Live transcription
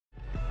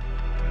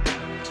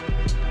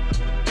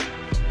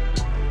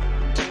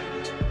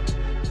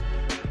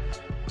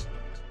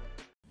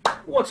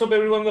What's up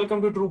everyone,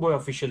 welcome to True Boy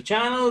official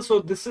channel. So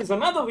this is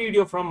another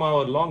video from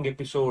our long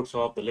episodes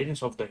of the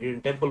Legends of the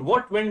Hidden Temple.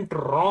 What went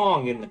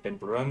wrong in the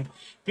temple run?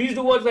 Please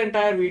do watch the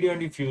entire video,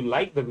 and if you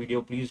like the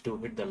video, please do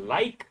hit the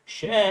like,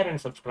 share and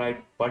subscribe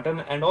button,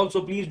 and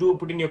also please do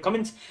put in your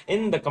comments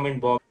in the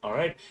comment box.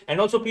 Alright, and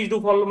also please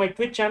do follow my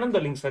Twitch channel, the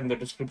links are in the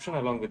description.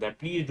 Along with that,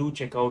 please do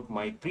check out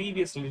my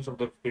previous Legends of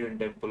the Hidden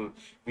Temple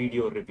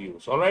video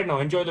reviews. Alright, now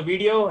enjoy the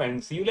video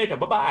and see you later.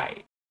 Bye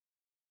bye.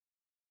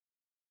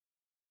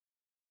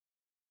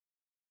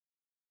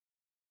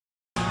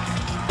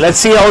 Let's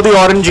see how the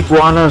orange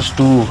iguanas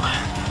do.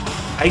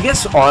 I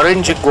guess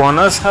orange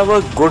iguanas have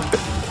a good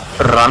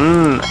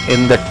run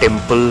in the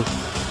temple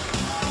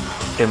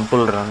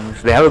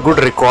runs. They have a good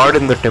record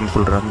in the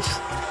temple runs.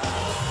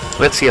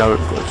 Let's see how it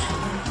goes.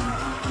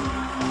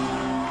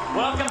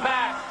 Welcome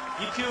back.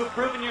 You two have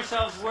proven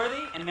yourselves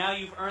worthy, and now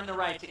you've earned the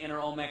right to enter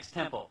Olmec's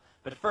temple.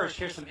 But first,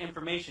 here's some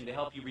information to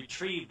help you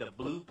retrieve the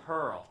blue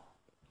pearl.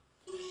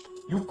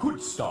 You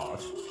could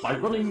start by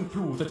running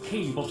through the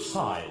Cave of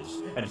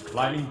Sighs and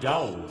climbing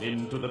down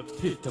into the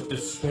Pit of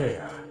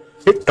Despair.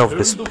 Pit of Turn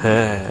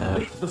Despair. The wheel,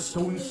 lift the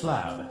stone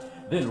slab,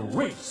 then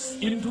race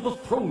into the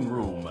throne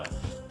room.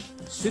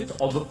 Sit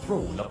on the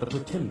throne of the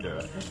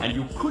Pretender, and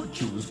you could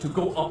choose to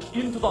go up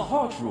into the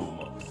Heart Room,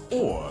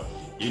 or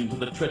into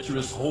the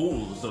treacherous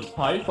holes of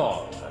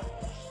Python.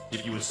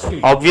 If you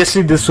escape,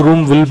 Obviously this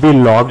room will be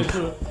locked,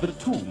 enter the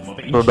Tomb of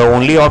so the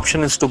only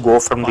option is to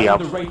go from the Find up.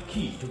 the right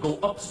key to go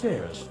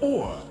upstairs,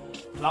 or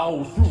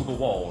plow through the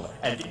wall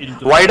and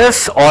into Why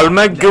does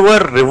olmec give a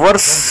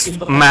reverse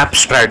map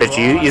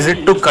strategy? Is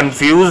it to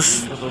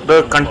confuse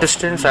the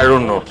contestants? I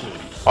don't know.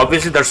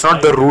 Obviously that's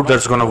not the route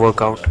that's gonna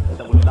work out.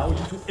 that will allow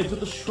you to enter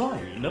the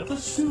shrine of the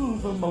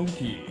Silver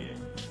Monkey.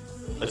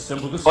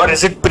 Assemble the Or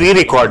is it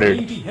pre-recorded?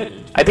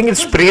 I think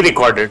it's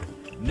pre-recorded.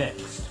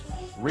 Next,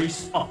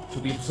 race up to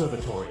the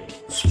observatory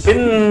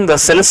Spin the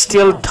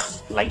celestial and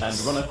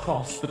lights. run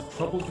across the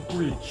troubled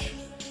bridge.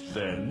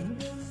 Then,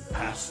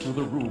 pass through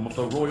the room of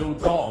the royal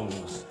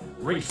gongs,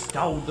 race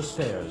down the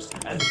stairs,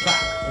 and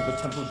back through the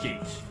temple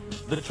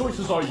gate. The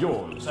choices are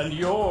yours, and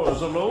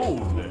yours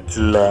alone.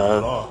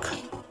 Luck.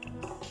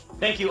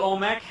 Thank you,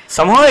 Olmec.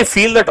 Somehow I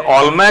feel that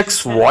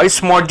Olmec's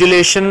voice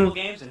modulation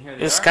Games, and here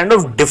they is are. kind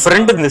of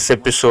different in this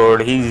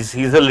episode. He's a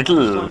Who's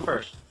little... going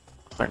first?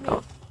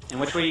 And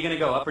which way are you going to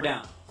go, up or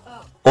down?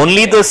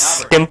 Only the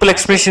Temple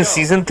Expedition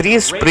Season 3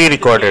 is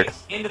pre-recorded.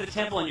 Into the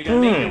temple, and you're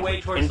going to make your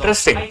way towards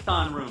Interesting. the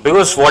Python room.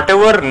 Because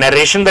whatever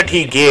narration that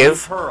he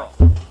gave Pearl.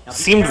 Now, be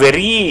seemed careful. The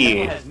very...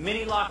 temple has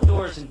many locked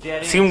doors and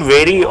dead seemed ends.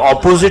 very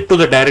opposite to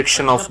the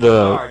direction of Temple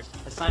the... guards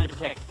assigned to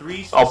protect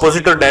three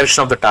opposite to the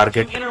direction of the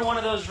target. If you enter one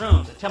of those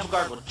rooms, a temple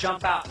guard will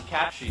jump out and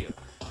capture you.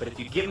 But if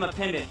you give him a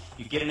pendant,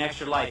 you get an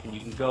extra life and you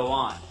can go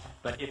on.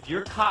 But if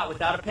you're caught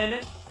without a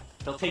pendant,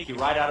 he'll take you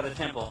right out of the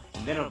temple,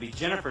 and then it'll be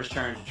Jennifer's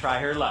turn to try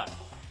her luck.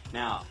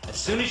 Now, as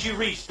soon as you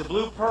reach the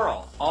blue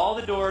pearl, all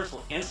the doors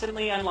will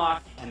instantly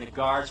unlock and the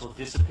guards will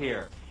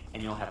disappear.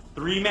 And you'll have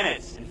 3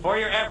 minutes, and for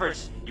your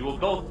efforts, you will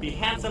both be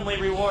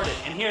handsomely rewarded.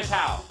 And here's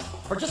how.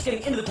 For just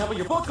getting into the temple,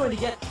 you're both going to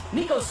get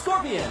Nico's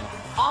Scorpion,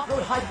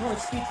 off-road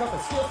high-performance speed truck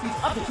with skill speeds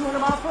up to 200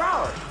 miles per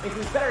hour.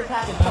 Includes better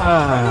attack and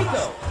power.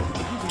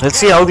 Nico. Let's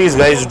see how these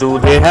guys do.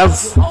 They have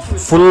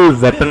full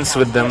weapons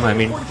with them. I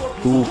mean,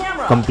 2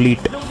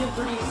 complete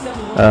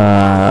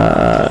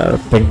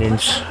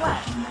pendants.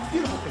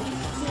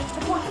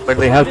 But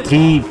they have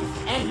 3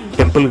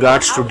 temple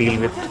guards to deal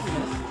with.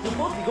 You'll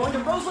both be going to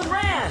Roseland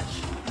Ranch.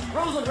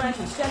 Roseland Ranch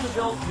in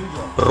Stanleyville, New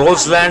York.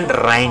 Roseland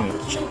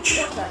Ranch.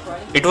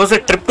 It was a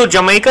trip to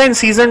Jamaica in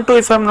Season 2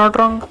 if I'm not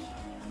wrong.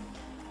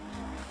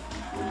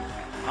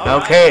 All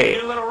right, Okay.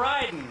 do a little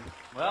riding.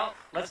 Well,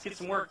 let's get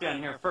some work done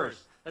here first.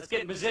 Let's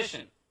get in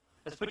position.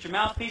 Let's put your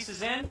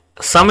mouthpieces in.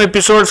 Some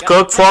episodes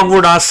Kirk Fogg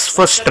would ask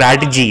for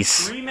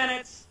strategies. 3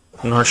 minutes.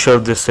 Not sure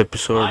if this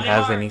episode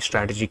has any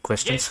strategy Get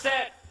questions.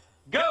 set.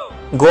 Go.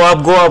 Go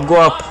up, go up, go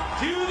up.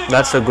 To the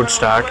That's a good guard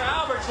start. where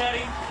Albert's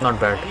heading, Not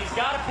bad. and he's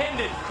got a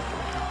pendant.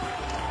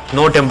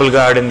 No temple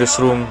guard in this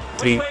room.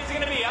 3. Which way is it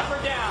going to be, up or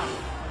down?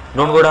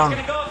 Don't go He's down.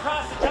 going to go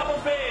across the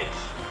troubled bridge.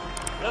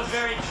 The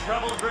very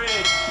troubled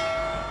bridge.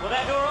 Will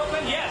that door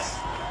open? Yes.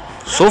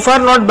 So far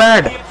not The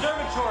bad.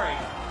 observatory,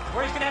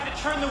 where he's going to have to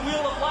turn the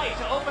wheel of light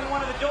to open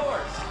one of the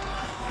doors.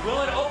 Will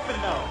it open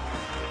though?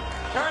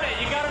 Turn it.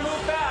 You got to move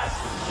fast.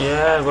 Yeah,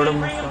 That's gotta gonna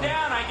move bring him fast.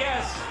 down, I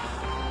guess.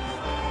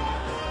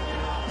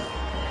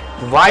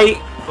 Why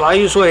are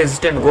you so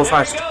hesitant? Go There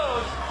fast. he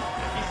goes.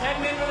 He's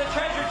heading into the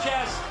treasure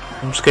chest.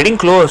 It's getting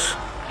close.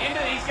 He's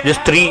gonna Just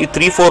have to open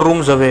 3-4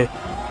 rooms away.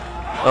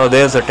 Oh,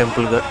 there's a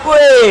temple guard.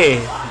 Way!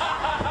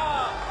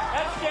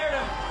 That scared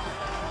him.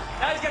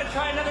 Now he's gonna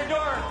try another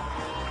door.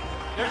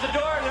 There's a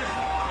door.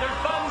 There's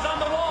buttons on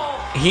the wall.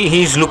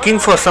 He's looking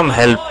for some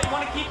help. You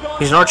wanna keep going?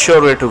 He's not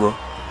sure where to go.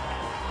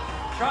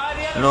 Try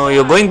the other No, side.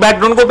 you're going back.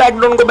 Don't go back.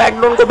 Don't go back.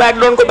 Don't go back.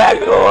 Don't go back.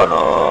 Oh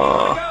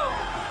no.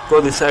 Go.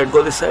 Go this side.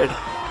 Go this side.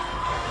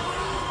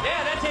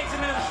 Yeah, that takes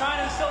him into the shrine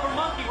of the silver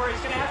monkey, where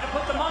he's gonna have to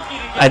put the monkey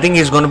together. I think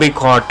he's going to be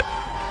caught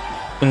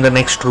in the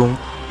next room.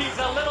 He's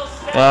a little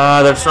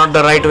sad. That's not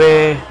the right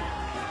way.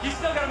 He's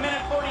still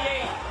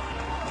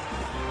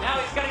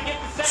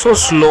So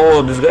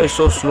slow. This guy is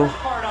so slow.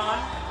 Part on.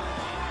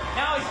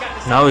 Now he's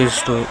got the Now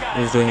he's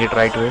doing it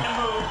right way.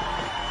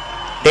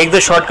 Take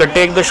the shortcut.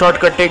 Take the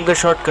shortcut. Take the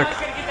shortcut. He's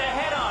gonna get that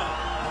head on.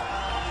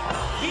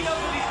 He knows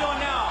what he's doing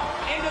now.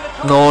 Into the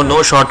torture No, room.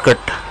 no shortcut.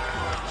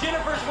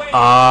 Jennifer's waiting.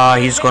 Ah,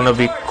 he's gonna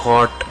be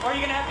caught. Or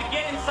you're gonna have to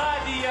get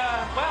inside the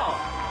well.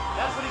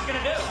 That's what he's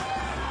gonna do.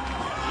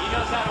 He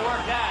knows how to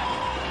work that.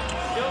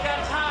 Still got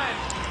time.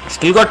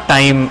 Still got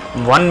time.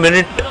 1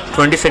 minute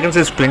 20 seconds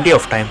is plenty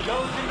of time.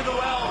 Goes into the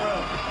well room.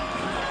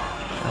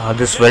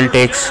 This well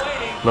takes a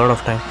lot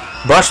of time.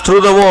 Bust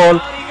through the wall.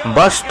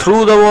 Bust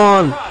through the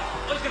wall.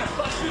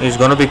 He's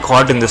gonna be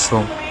caught in this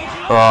room.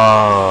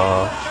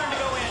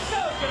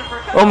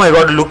 Oh my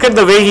god, look at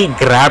the way he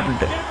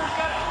grabbed.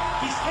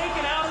 He's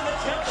taken out of the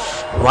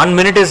temple. 1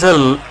 minute is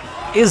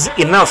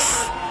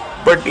enough.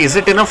 But is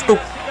it enough to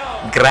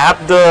grab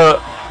the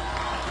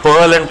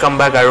pearl and come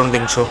back? I don't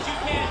think so.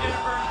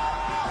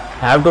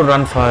 Have to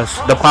run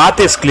fast. The path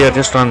is clear,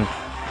 just run.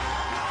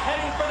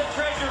 Heading for the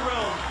treasure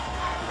room.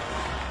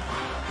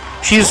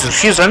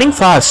 She's running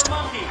fast.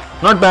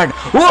 Not bad.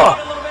 Whoa!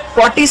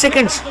 40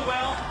 seconds.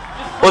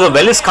 Oh, the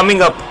well is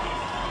coming up.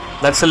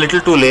 That's a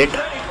little too late.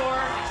 Ready for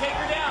her. Take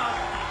her down.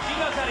 She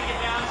knows how to get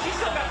down. She's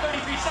still got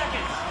 33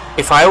 seconds.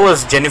 If I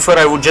was Jennifer,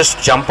 I would just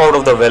jump out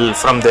of the well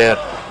from there.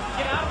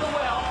 Get out of the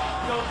well.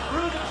 Go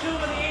through the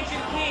tomb of the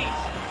ancient kings.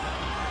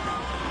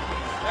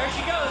 There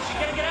she goes. She's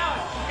gonna get out.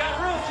 She's got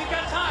room. She's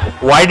got time.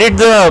 Why did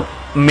the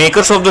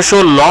makers of the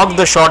show lock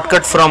the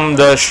shortcut from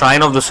the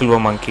shrine of the silver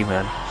monkey,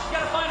 man? She's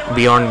gotta find her.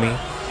 Beyond me. She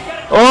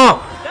gotta Oh,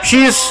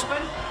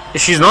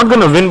 she's not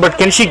gonna win, but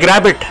can she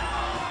grab it? She's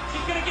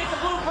gonna get the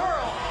blue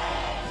pearl.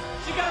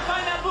 She gotta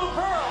find that blue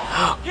pearl.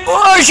 Get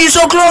Oh, she's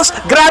so close.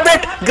 Grab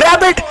it.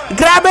 Grab it.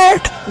 Grab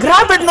it.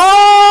 Grab it. No.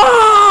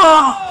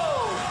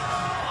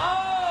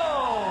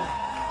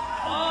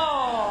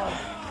 Oh,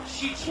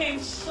 she came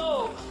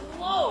so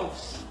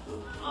close.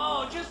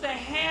 Oh, just a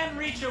hand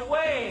reach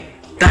away.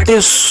 That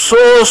is so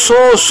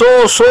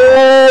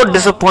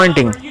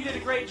disappointing. You did a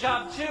great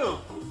job too.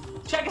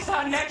 Check us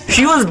out next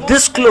She time. was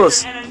this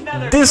close. And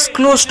another This great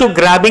close to visit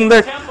grabbing the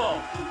the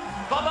temple.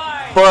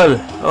 Bye-bye. pearl.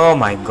 Oh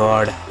my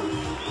god.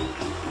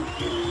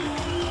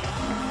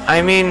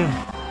 I mean,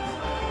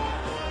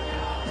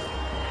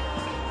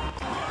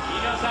 He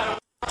knows how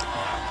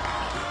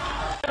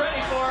to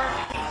ready for her.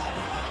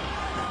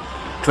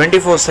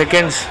 24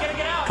 seconds.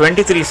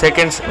 23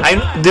 seconds.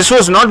 This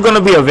was not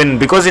gonna be a win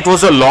because it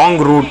was a long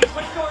route. Which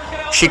door's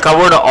gonna She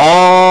covered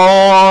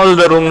all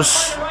the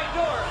rooms. open? Right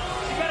door.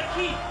 She got a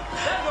key.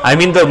 That door. I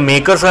mean, the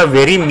makers are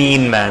very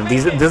mean, man. They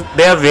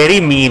are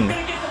very mean. Get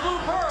the blue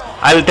pearl.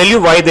 I'll tell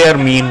you why they are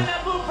mean.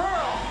 That blue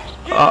pearl.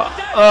 Get it.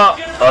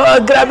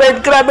 Jennifer. Grab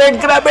it, grab it,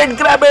 grab it,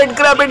 grab it,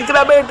 grab it,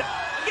 grab it. Get it.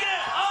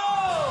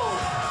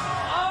 Oh.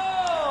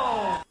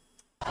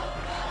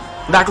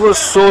 That was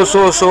so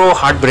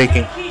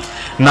heartbreaking.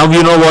 Now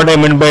you know what I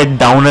meant by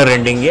downer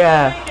ending.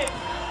 Yeah. She's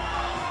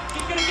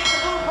gonna get the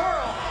blue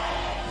pearl.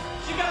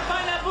 She's gotta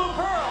find that blue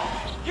pearl.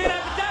 You're gonna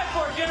have to die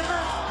for it, Jennifer.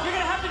 You're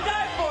gonna have to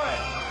die for it.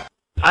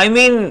 I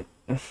mean,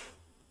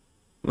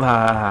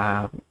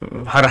 her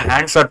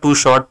hands are too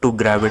short to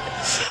grab it.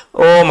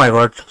 Oh my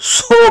god,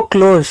 so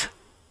close.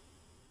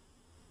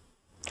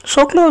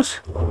 So close.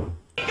 You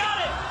got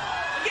it.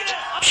 Get it.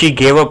 She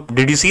gave up.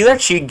 Did you see that?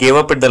 She gave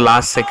up at the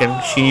last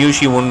second. She knew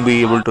she wouldn't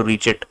be able to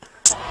reach it.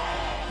 She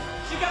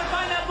gotta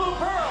find that blue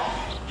pearl.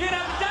 You're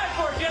gonna have to die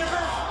for it,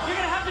 Jennifer. You're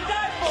gonna have to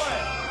die for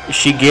it.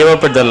 She gave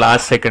up at the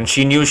last second.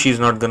 She knew she's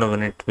not gonna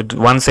win it. With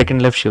 1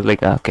 second left, she was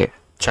like, okay,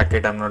 chuck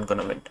it, I'm not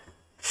gonna win.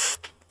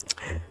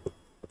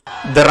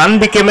 The run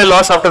became a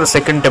loss after the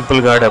second temple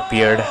guard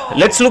appeared.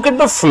 Let's look at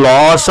the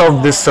flaws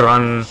of this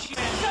run.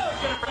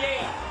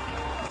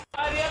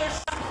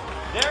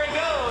 There he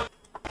goes.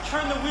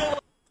 Turn the wheel.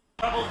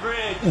 Double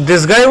bridge.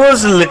 This guy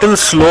was a little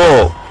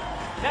slow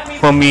That means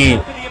for me. to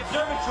the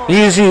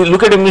observatory.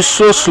 Look at him, he's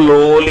so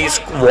slowly, he's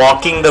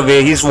walking the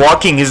way, he's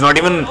walking, he's not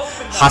even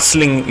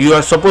hustling. You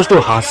are supposed to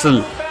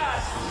hustle.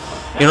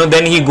 You know,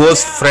 then he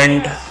goes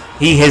front,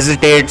 he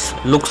hesitates,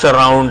 looks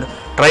around,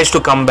 tries to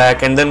come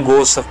back and then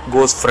goes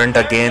front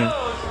again.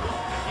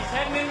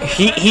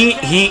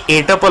 He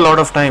ate up a lot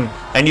of time.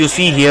 And you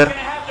see here,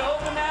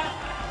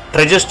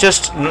 treasure's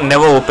chest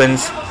never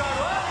opens.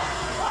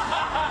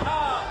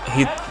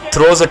 He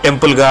throws a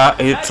temple guard,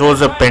 he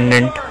throws a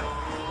pendant.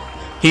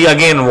 He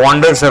again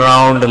wanders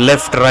around,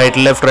 left, right,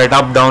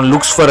 up, down,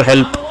 looks for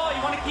help.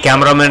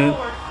 Cameraman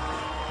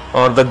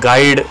or the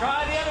guide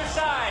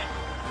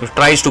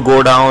tries to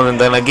go down and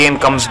then again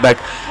comes back.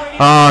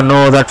 Oh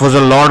no, that was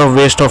a lot of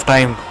waste of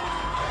time.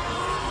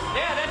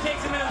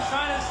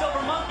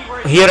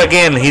 Here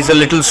again, he's a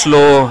little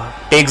slow,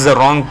 takes the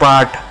wrong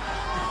part,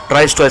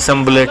 tries to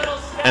assemble it,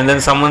 and then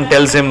someone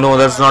tells him, no,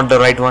 that's not the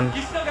right one.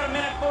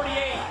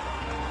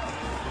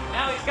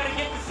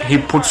 He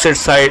puts it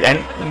aside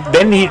and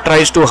then he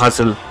tries to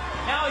hustle.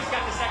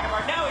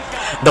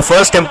 The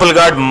first temple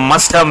guard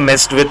must have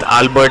messed with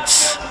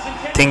Albert's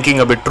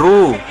thinking a bit.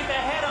 True.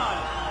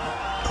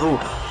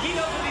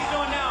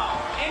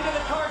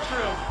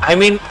 I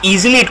mean,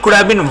 easily it could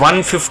have been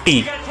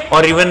 150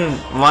 or even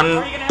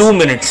 2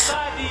 minutes.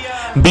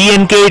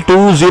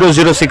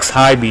 BNK2006.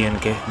 Hi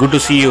BNK. Good to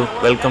see you.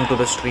 Welcome to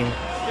the stream.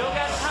 Still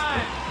got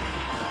time.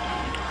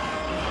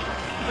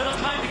 Little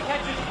time to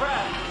catch his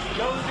breath. He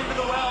goes into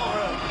the well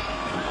room.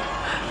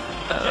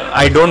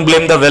 I don't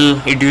blame the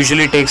well. It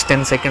usually takes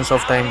 10 seconds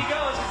of time.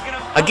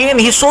 Again,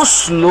 he's so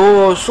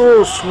slow.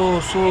 So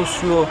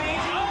slow.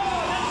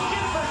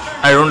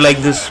 I don't like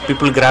this.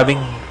 People grabbing.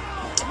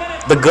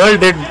 The girl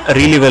did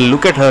really well.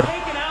 Look at her.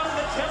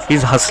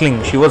 She's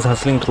hustling. She was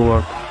hustling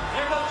throughout.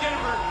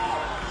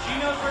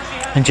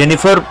 And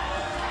Jennifer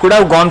could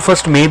have gone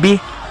first,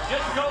 maybe.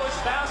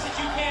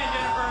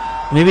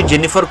 Maybe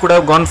Jennifer could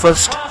have gone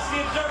first.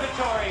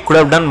 Could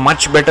have done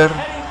much better.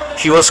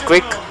 She was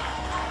quick.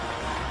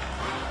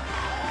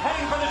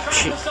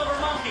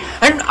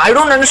 And I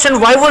don't understand,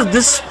 why was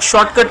this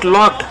shortcut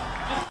locked?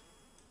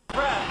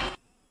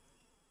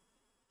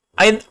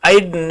 I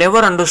never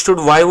understood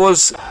why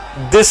was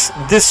this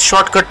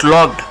shortcut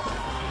locked.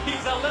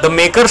 The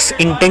makers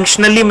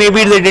intentionally,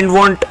 maybe they didn't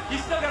want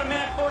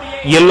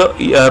yellow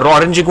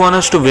orange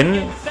iguanas to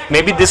win.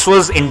 Maybe this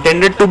was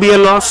intended to be a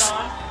loss.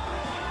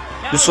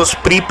 This was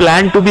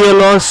pre-planned to be a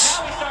loss.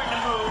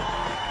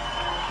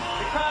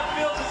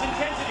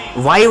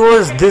 Why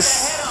was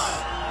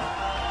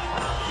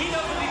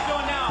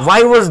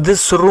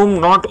this room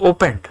not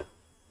opened?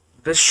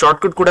 This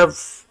shortcut could have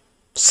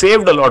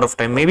saved a lot of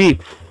time. Maybe,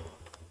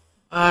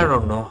 I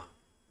don't know.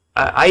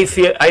 I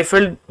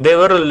felt they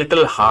were a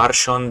little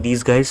harsh on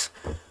these guys.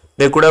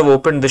 They could have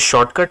opened this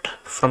shortcut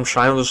from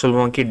Shrine of the Silver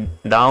Monkey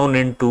down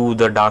into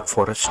the Dark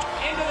Forest.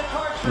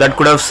 That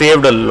could have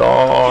saved a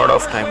lot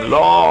of time.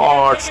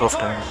 Lots of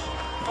time.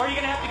 Or you're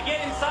going to have to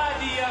get inside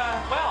the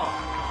well.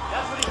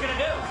 That's what he's going to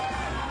do.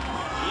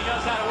 He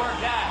knows how to work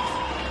that.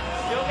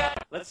 Still got.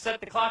 Let's set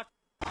the clock.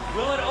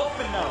 Will it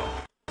open though?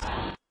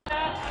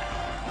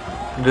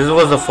 This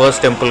was the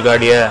first temple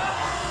guard, yeah.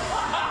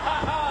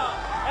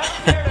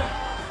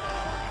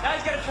 Now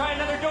he's got to try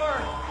another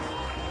door.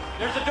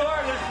 There's a door.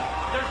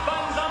 There's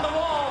buttons on the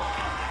wall.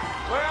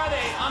 Where are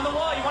they? On the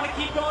wall. You want to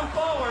keep going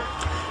forward.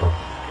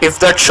 If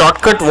that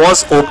shortcut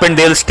was open,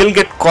 they'll still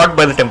get caught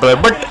by the temple.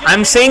 But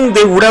I'm saying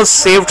they would have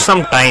saved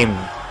some time.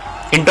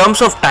 In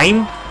terms of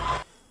time,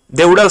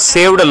 they would have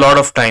saved a lot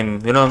of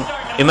time. You know,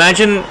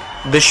 imagine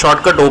this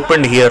shortcut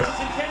opened here.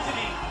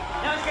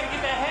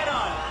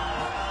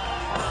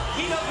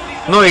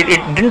 No, it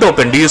didn't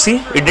open. Do you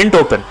see? It didn't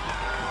open.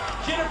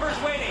 Jennifer's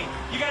waiting.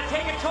 You gotta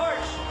take a torch.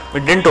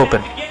 It didn't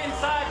open. Get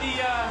inside the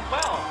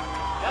well.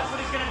 That's what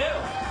he's gonna do.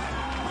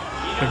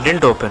 It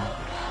didn't open.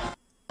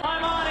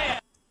 Climb on in.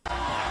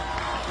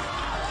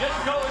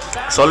 Just go as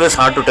fast. It's always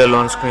hard to tell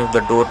on screen if the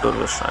door to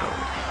the shrine.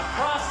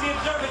 Across the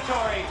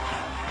observatory.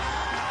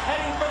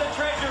 Heading for the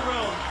treasure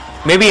room.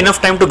 Maybe enough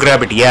time to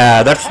grab it.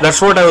 Yeah,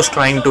 that's what I was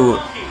trying to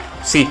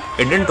see.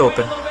 It didn't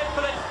open.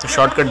 The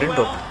shortcut didn't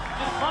open.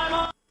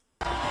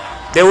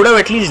 They would have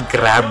at least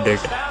grabbed it.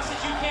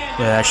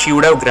 Yeah, she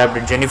would have grabbed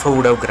it. Jennifer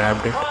would have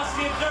grabbed it. Across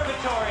the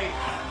observatory.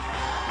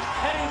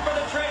 Heading for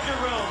the treasure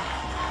room.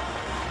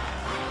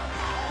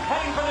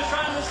 Heading for the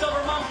Shrine of the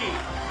Silver Monkey.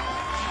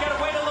 She's gotta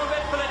wait a little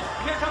bit for that.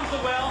 Here comes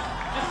the well.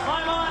 Just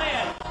climb on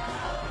in.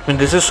 I mean,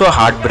 this is so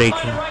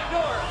heartbreaking. Right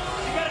door.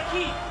 You got a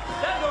key.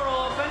 That door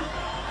will open.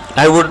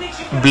 I would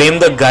blame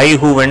the guy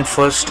who went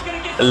first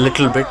a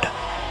little bit.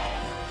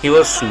 He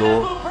was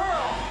slow.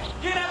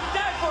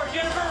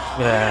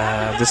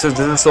 Yeah, this is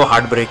so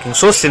heartbreaking,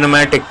 so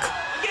cinematic,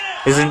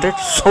 isn't it?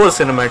 So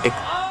cinematic.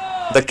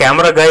 The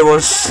camera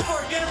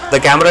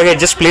guy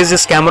just placed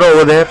his camera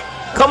over there.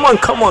 Come on.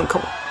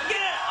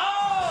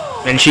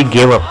 And she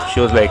gave up. She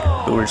was like,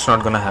 dude, it's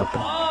not gonna happen.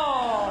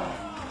 Oh,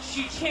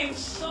 she came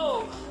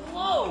so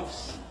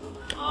close.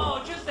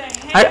 Oh, just a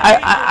hand.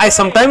 I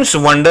sometimes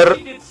wonder,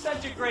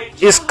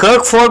 does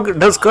Kirk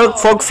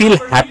Fogg feel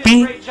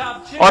happy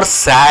or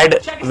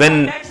sad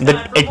when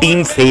a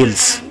team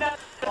fails?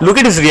 Look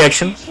at his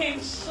reaction. She came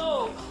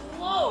so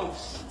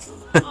close.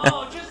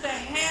 Oh, just a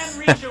hand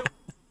reach away.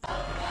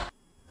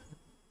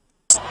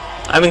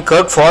 I mean,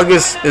 Kirk Fogg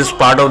is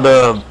one of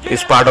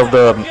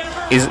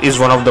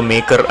the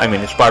maker. I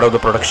mean, is part of the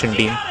production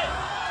team.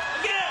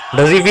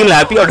 Does he feel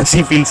happy or does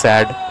he feel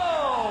sad?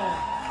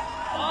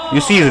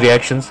 You see his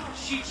reactions.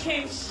 She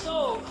came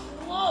so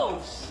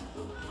close.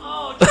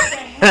 Oh, just a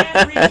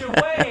hand reach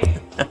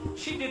away.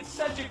 She did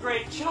such a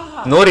great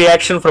job. No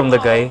reaction from the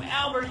guy.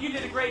 Albert, you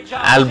did a great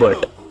job.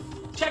 Albert. Too.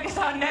 Check us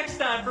out next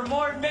time for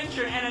more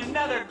adventure and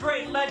another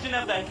great legend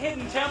of the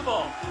Hidden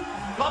Temple.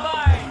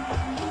 Bye-bye.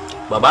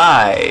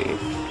 Bye-bye.